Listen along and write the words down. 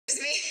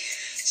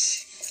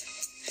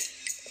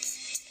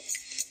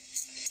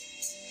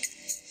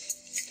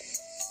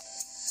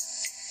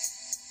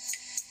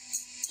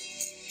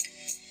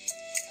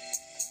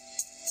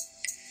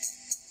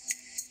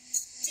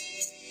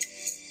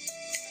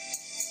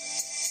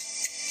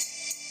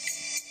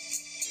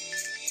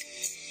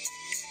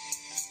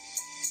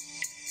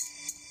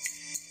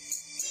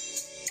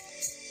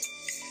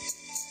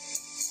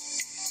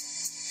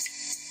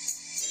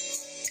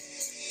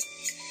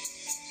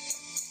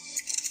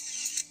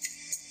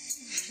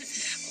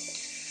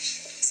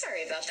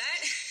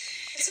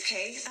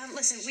okay.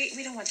 Listen,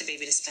 we don't want the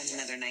baby to spend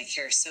another night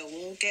here, so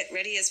we'll get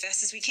ready as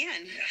fast as we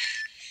can. Yeah.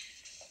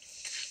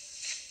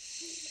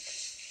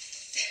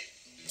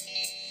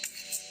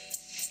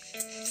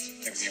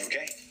 Everything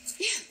okay?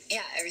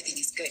 Yeah, everything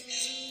is good.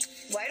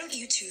 Why don't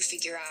you two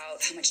figure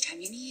out how much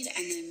time you need,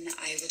 and then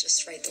I will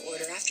just write the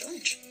order after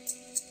lunch.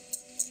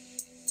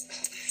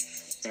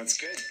 That's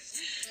good.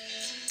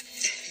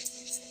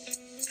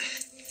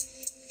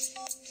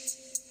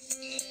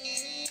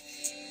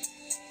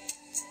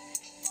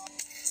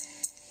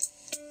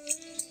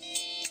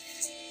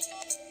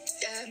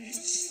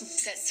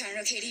 Does that sound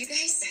okay to you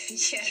guys?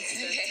 Yes,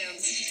 that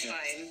sounds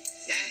fine.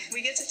 Yeah,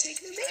 we get to take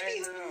the baby. I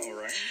know,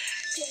 right?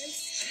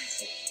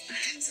 Yes.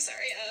 I'm so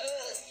sorry.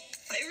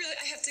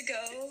 I have to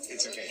go.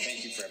 It's okay.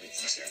 Thank you for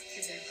everything, Sarah.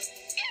 You're very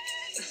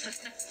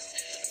welcome.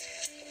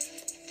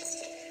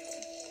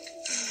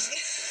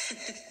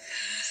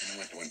 You know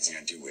what? The one thing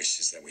I do wish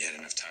is that we had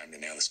enough time to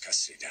nail this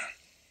custody down.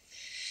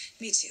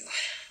 Me too.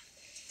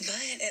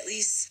 But at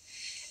least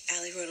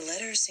Allie wrote a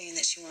letter saying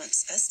that she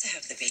wants us to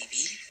have the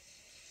baby.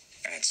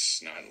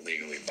 That's not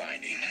legally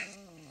binding.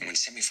 And when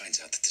Sammy finds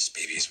out that this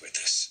baby is with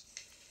us,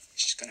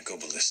 she's gonna go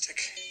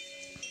ballistic.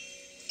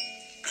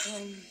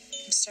 I'm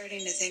starting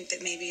to think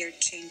that maybe you're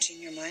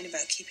changing your mind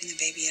about keeping the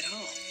baby at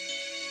all.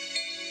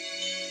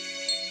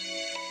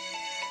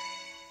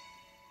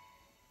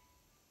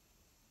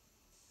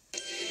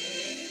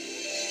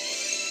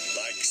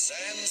 Like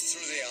sands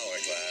through the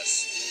hourglass,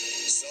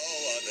 so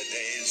are the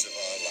days of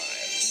our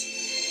lives.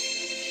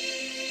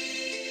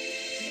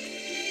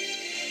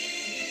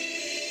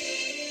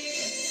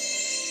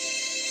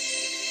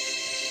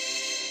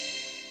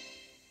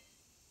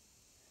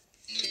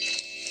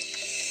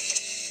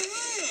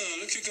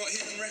 Look who got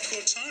here in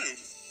record time.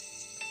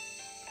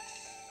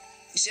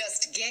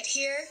 Just get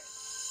here?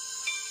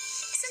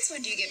 Since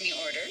when do you give me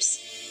orders?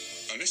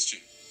 I missed you.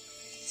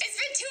 It's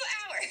been 2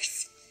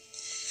 hours.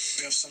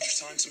 We have so much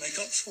time to make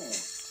up for.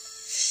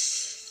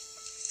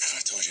 Have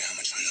I told you how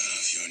much I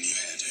love your new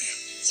hairdo?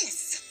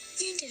 Yes,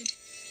 you did.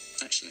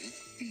 Actually,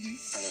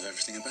 I love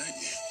everything about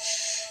you.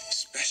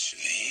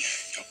 Especially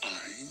your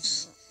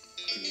eyes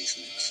and these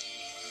lips.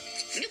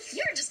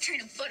 You're just trying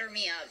to butter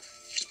me up.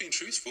 Just being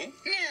truthful.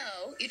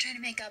 No, you're trying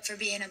to make up for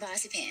being a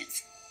bossy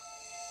pants.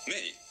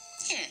 Me?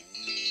 Yeah.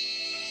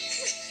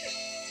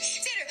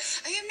 Xander,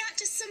 I am not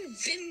just some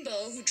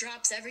bimbo who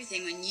drops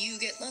everything when you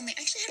get lonely.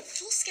 I actually had a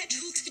full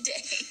schedule today.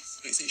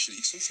 I think you should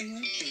eat something,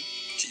 then. You know,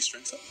 keep your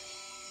strength up.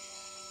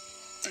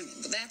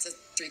 Well, that's a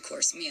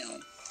 3-course meal.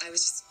 I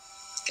was just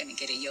gonna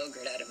get a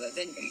yogurt out of a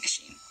vending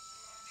machine.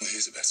 Well,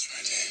 here's a better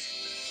idea.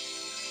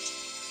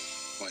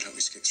 Why don't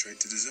we skip straight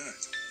to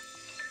dessert?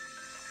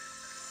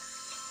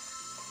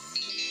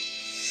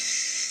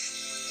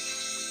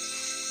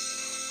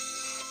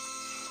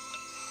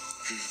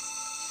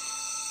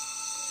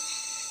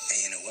 Hey,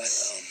 you know what?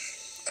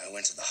 I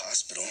went to the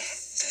hospital,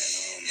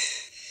 and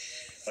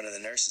one of the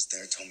nurses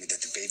there told me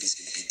that the baby's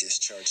going to be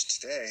discharged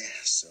today.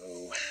 So,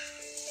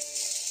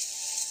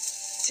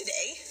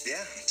 Today?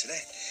 yeah,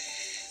 today.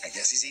 I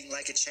guess he's eating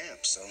like a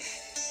champ, so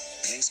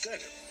everything's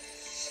good.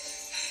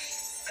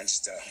 I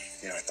just, I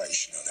thought you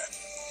should know that.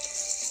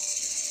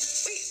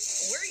 Wait,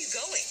 where are you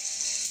going?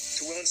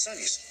 To Will and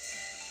Sonny's.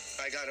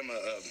 I got him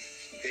a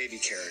baby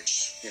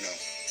carriage,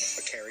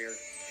 a carrier.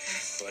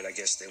 But I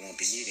guess they won't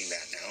be needing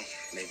that now.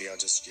 Maybe I'll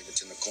just give it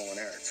to Nicole and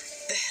Eric.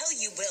 The hell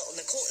you will.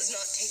 Nicole is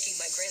not taking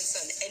my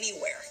grandson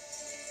anywhere.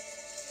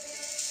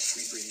 If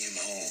we bring him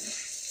home,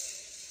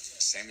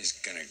 Sammy's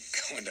gonna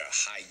go into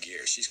high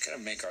gear. She's gonna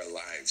make our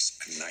lives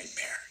a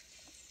nightmare.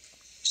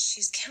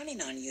 She's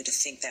counting on you to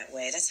think that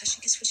way. That's how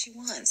she gets what she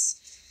wants.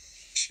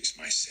 She's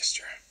my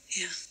sister.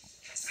 Yeah.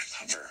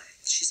 I love her.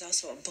 She's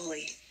also a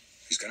bully.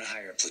 He's gonna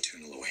hire a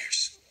platoon of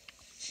lawyers.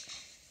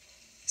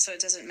 So it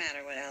doesn't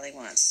matter what Allie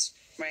wants,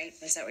 right?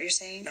 Is that what you're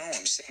saying? No,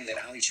 I'm saying that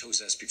Allie chose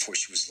us before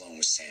she was alone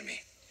with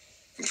Sammy.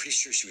 I'm pretty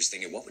sure she was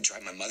thinking, what would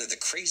drive my mother the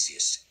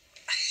craziest?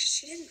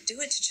 She didn't do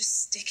it to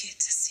just stick it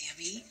to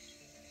Sammy.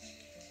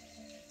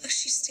 Look,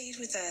 she stayed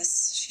with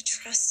us. She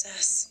trusts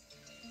us.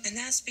 And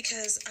that's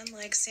because,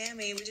 unlike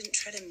Sammy, we didn't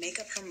try to make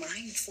up her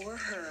mind for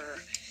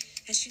her.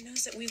 And she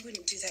knows that we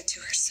wouldn't do that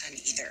to her son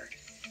either.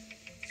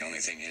 The only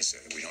thing is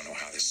that we don't know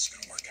how this is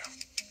going to work out.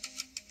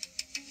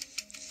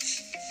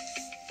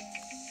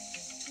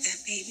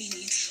 That baby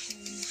needs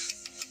home.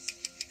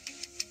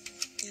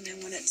 And I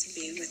want it to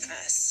be with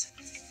us.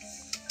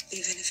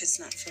 Even if it's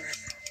not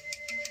forever.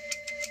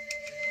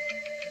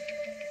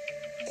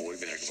 Well, we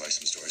better go buy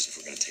some stores if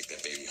we're going to take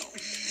that baby home.